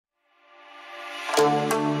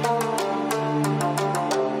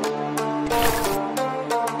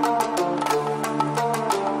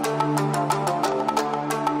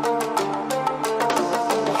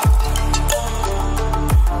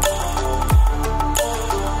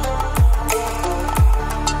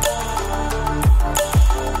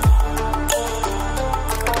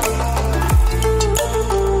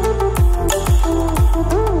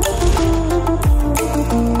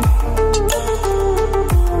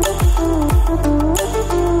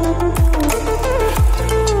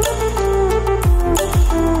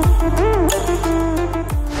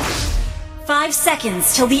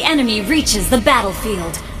seconds till the enemy reaches the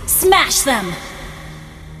battlefield. Smash them!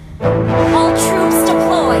 All troops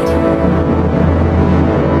deployed!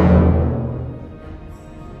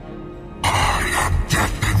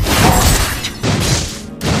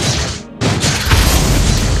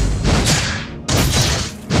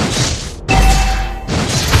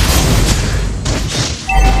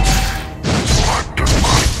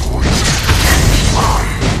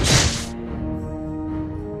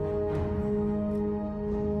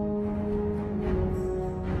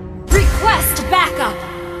 Backup!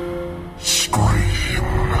 Scream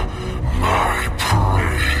my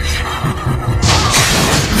praise.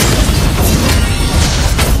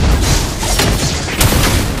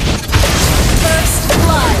 First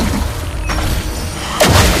blood.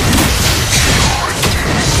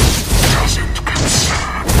 Doesn't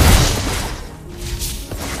concern.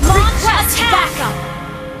 Launch attack! Backup.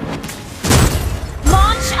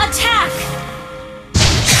 Launch attack!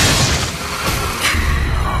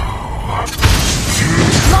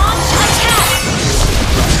 Launch attack!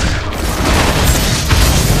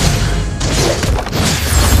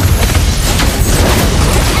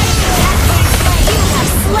 You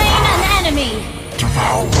have slain an enemy!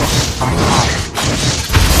 Devour alive.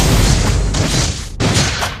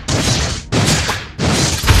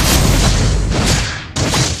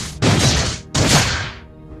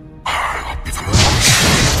 I'll be the last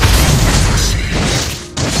ever see.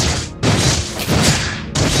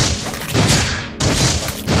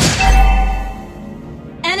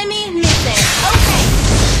 Enemy missing. Okay.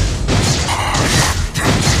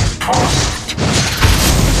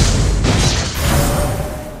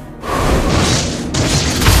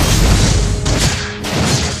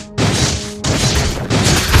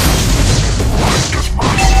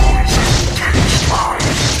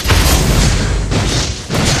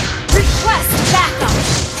 Request backup.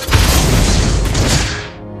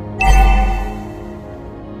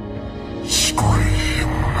 Scream.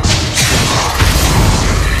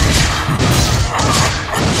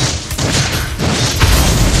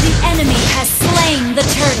 The enemy has slain the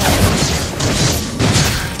turtle.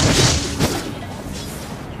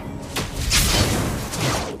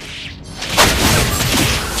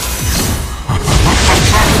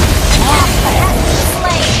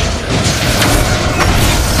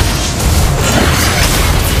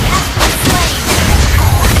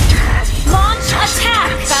 Launch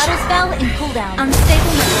attack! Battle spell in cooldown.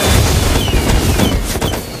 Unstable network.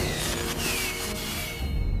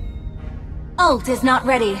 Ult is not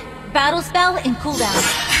ready. Battle spell in cooldown.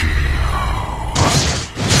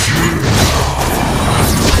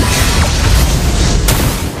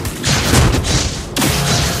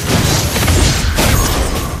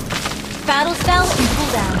 Battle spell in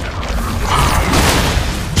cooldown.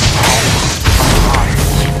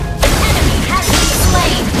 Enemy has been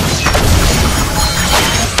slain.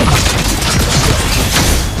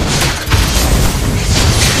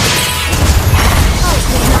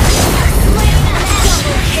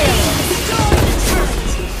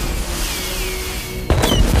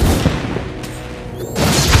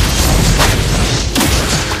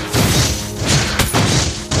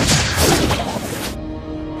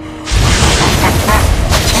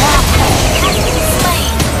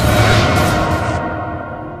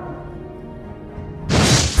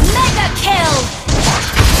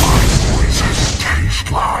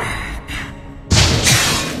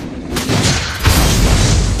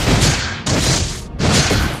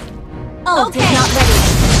 Ult is not ready.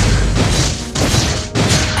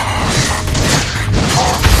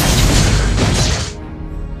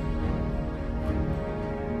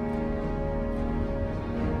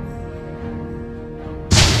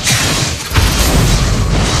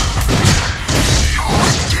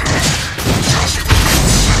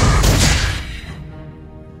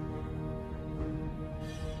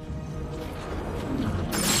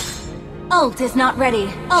 Ult is not ready.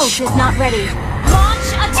 Ult is not ready. Launch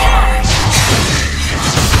attack!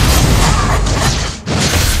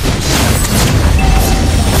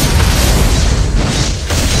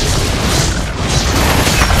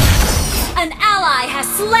 An ally has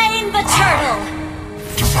slain the turtle!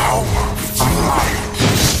 Devour alive.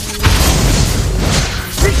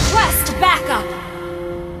 Request backup!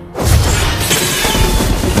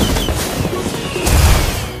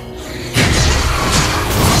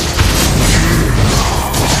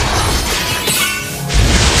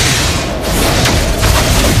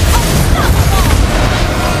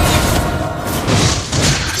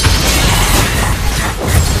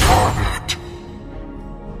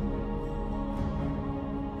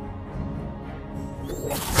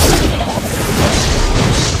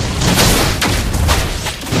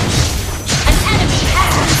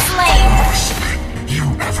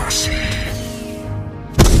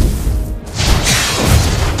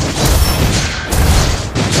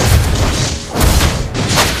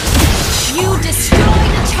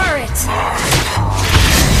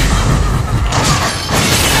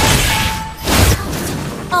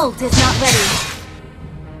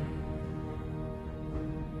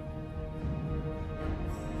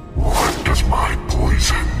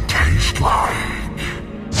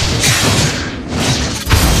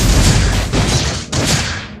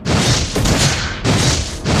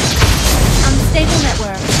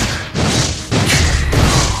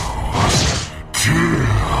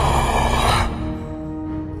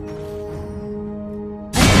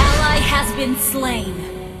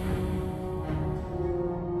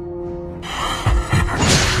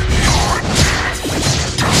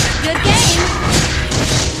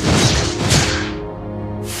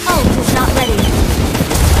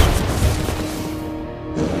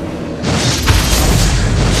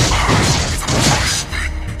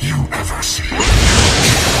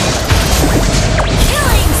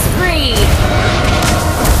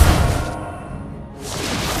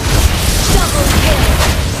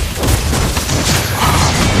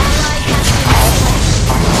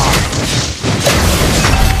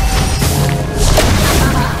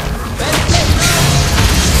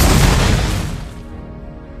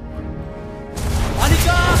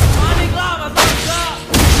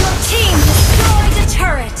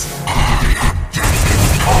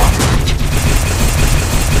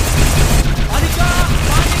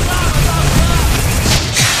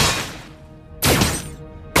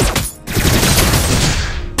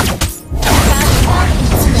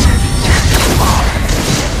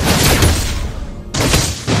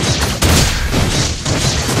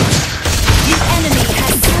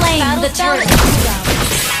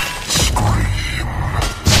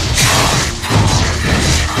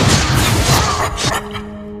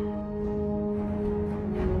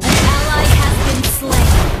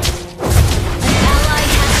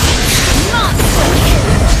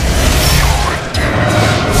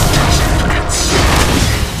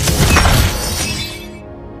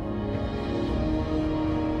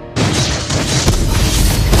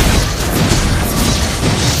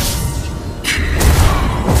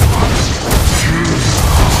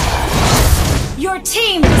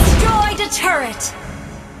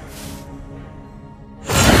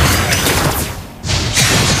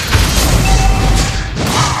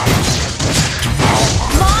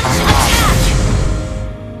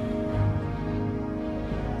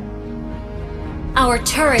 Your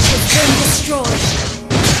turret has been destroyed.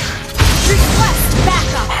 Request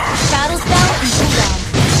backup. Battle spell and cooldown.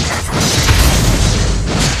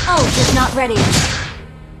 Ult is not ready.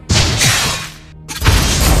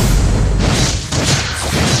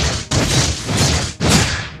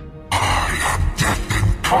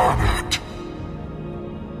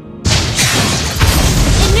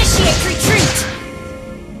 Initiate retreat.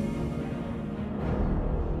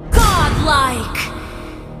 Godlike.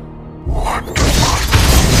 What does my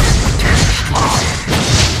taste like?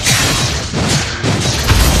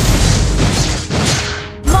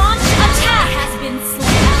 Launch attack has been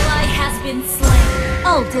slain. Ally has been slain.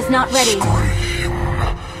 Ult is not ready. Scream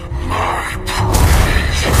my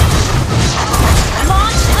praise.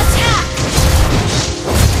 Launch attack.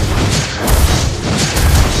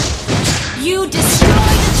 You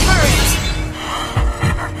destroy the turret.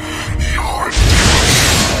 Your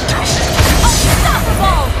death doesn't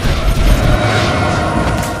Unstoppable.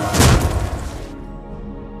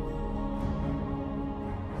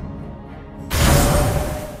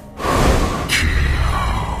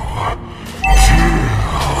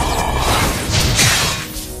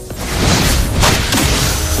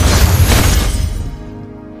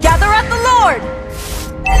 Gather at the Lord.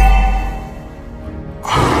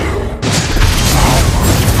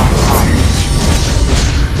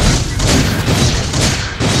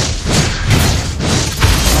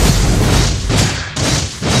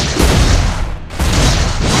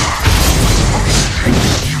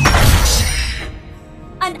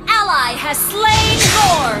 An ally has slain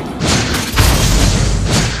Lord.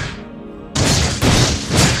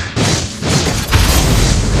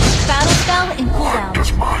 Battle spell in What cooldown.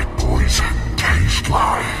 does my poison taste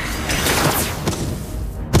like?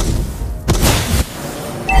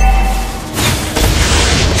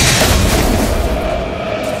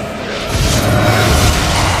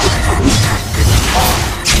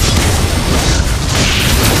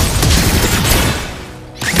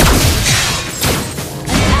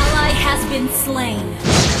 An ally has been slain.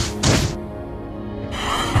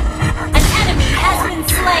 An enemy has been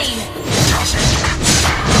slain.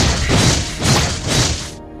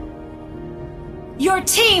 Your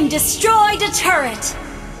team destroyed a turret.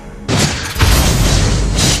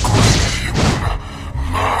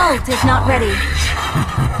 Ult is not ready.